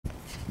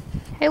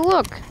Hey,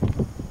 look,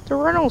 the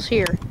rental's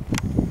here.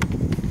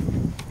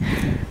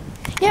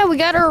 Yeah, we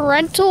got our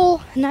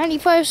rental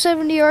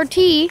 9570 RT,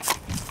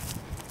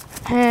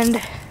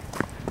 and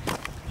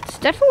it's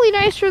definitely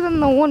nicer than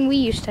the one we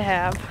used to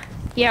have.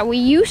 Yeah, we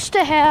used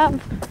to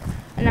have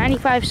a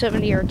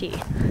 9570 RT,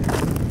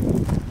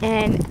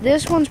 and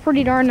this one's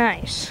pretty darn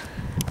nice.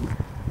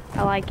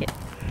 I like it.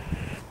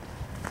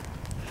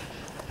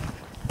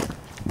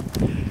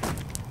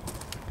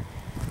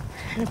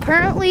 And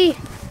apparently,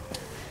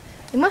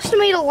 they must have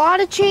made a lot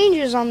of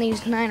changes on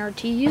these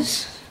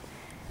 9RTs,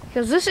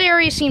 because this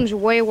area seems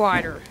way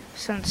wider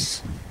since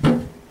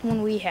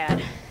one we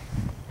had.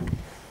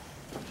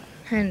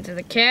 And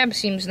the cab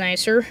seems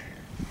nicer.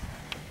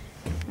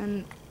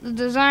 And the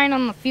design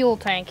on the fuel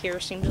tank here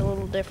seems a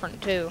little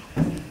different too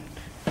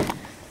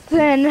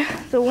than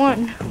the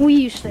one we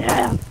used to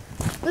have.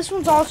 This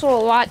one's also a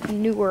lot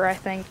newer, I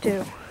think,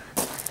 too.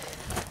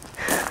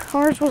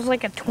 Ours was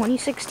like a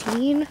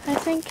 2016, I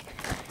think.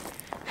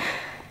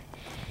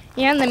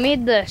 Yeah, and they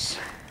made this.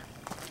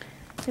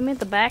 They made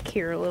the back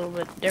here a little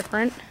bit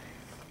different.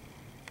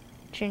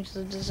 Changed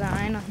the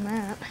design on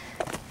that.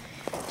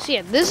 So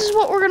yeah, this is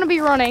what we're gonna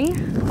be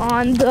running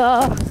on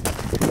the,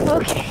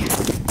 okay,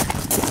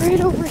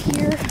 right over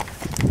here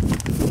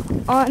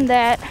on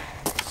that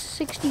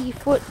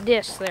 60-foot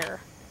disc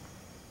there.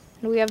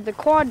 And we have the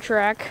quad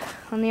track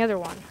on the other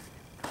one.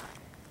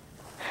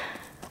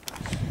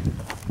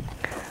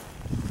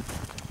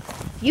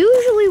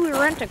 Usually we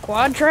rent a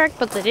quad track,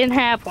 but they didn't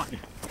have one.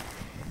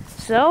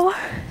 So,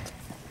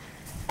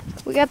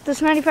 we got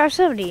this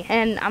 9570,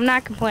 and I'm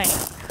not complaining.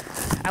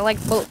 I like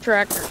both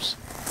tractors.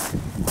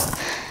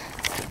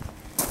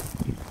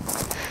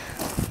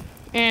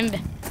 And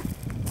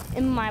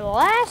in my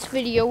last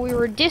video, we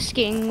were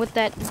disking with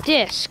that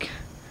disc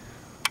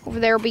over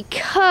there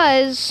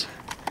because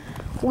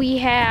we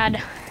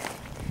had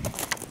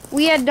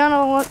done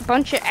a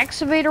bunch of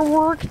excavator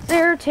work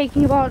there,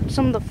 taking out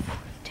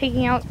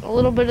a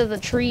little bit of the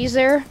trees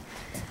there,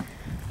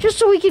 just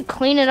so we could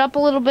clean it up a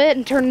little bit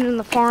and turn it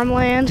into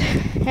farmland.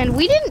 And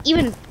we didn't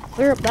even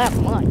clear up that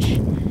much.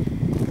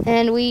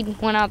 And we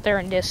went out there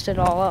and disced it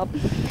all up.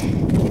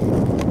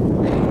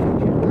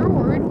 And we were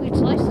worried we'd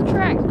slice the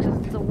track because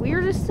the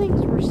weirdest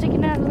things were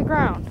sticking out of the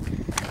ground.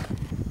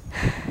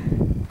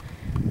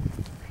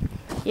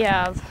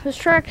 Yeah,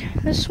 this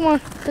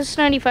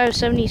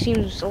 9570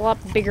 seems a lot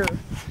bigger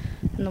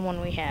than the one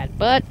we had.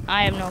 But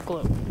I have no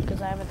clue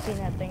because I haven't seen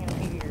that thing in a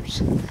few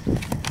years.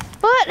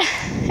 But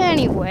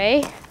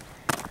anyway,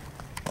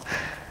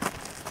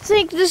 I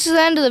think this is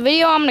the end of the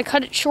video. I'm going to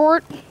cut it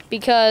short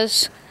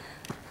because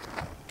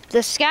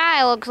the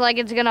sky looks like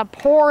it's going to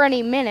pour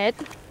any minute.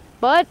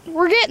 But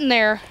we're getting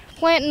there.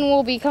 Planting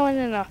will be coming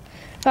in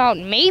about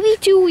maybe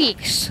 2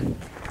 weeks.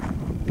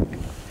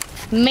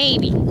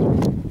 Maybe.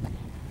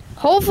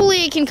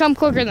 Hopefully it can come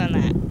quicker than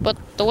that. But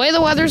the way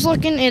the weather's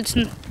looking, it's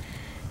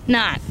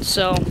not.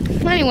 So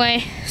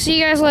anyway, see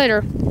you guys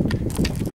later.